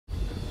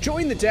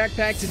Join the DAC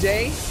Pack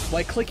today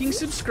by clicking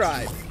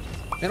subscribe.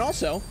 And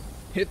also,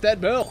 hit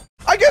that bell.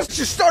 I guess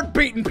just start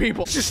beating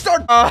people. Just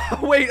start,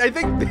 wait, I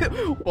think,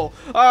 well,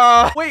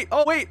 wait,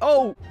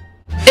 oh.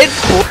 It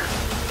broke!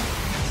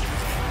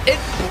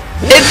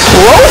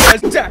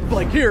 Derp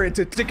Blake here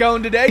into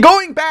Tacone today.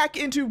 Going back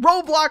into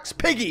Roblox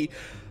Piggy.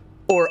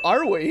 Or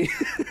are we?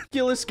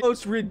 Ridiculous,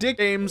 most ridiculous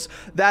games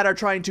that are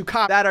trying to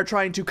copy.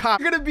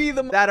 You're gonna be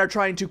the that are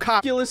trying to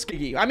copy.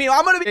 I mean,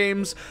 I'm gonna be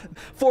games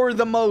for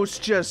the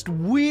most just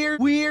weird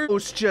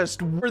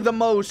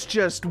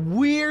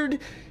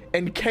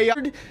and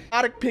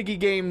chaotic Piggy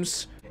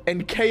games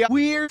and chaos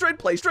weird straight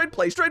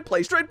play,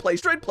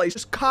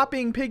 just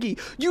copying Piggy.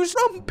 Use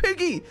some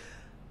Piggy.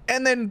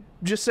 And then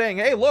just saying,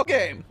 hey, look,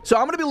 game. So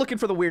I'm gonna be looking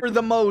for the weird,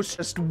 the most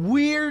just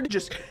weird,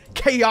 just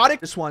chaotic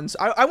ones.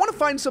 I want to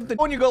find something.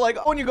 When you go like,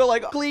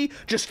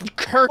 just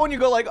curse. When you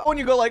go like,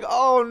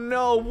 oh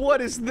no,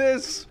 what is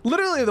this?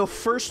 Literally, the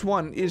first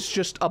one is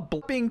just a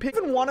being pig.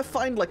 Even want to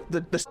find like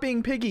the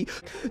being Piggy.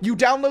 You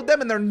download them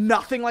and they're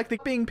nothing like the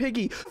being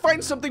Piggy.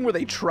 Find something where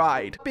they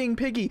tried being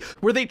Piggy,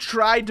 where they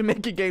tried to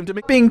make a game to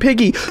make being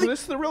Piggy. Is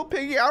this the real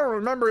Piggy? I don't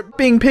remember it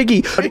being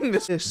Piggy.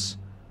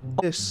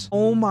 This.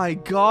 Oh my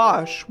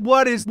gosh.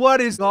 What is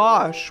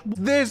gosh?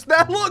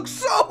 That looks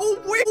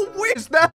so weird. That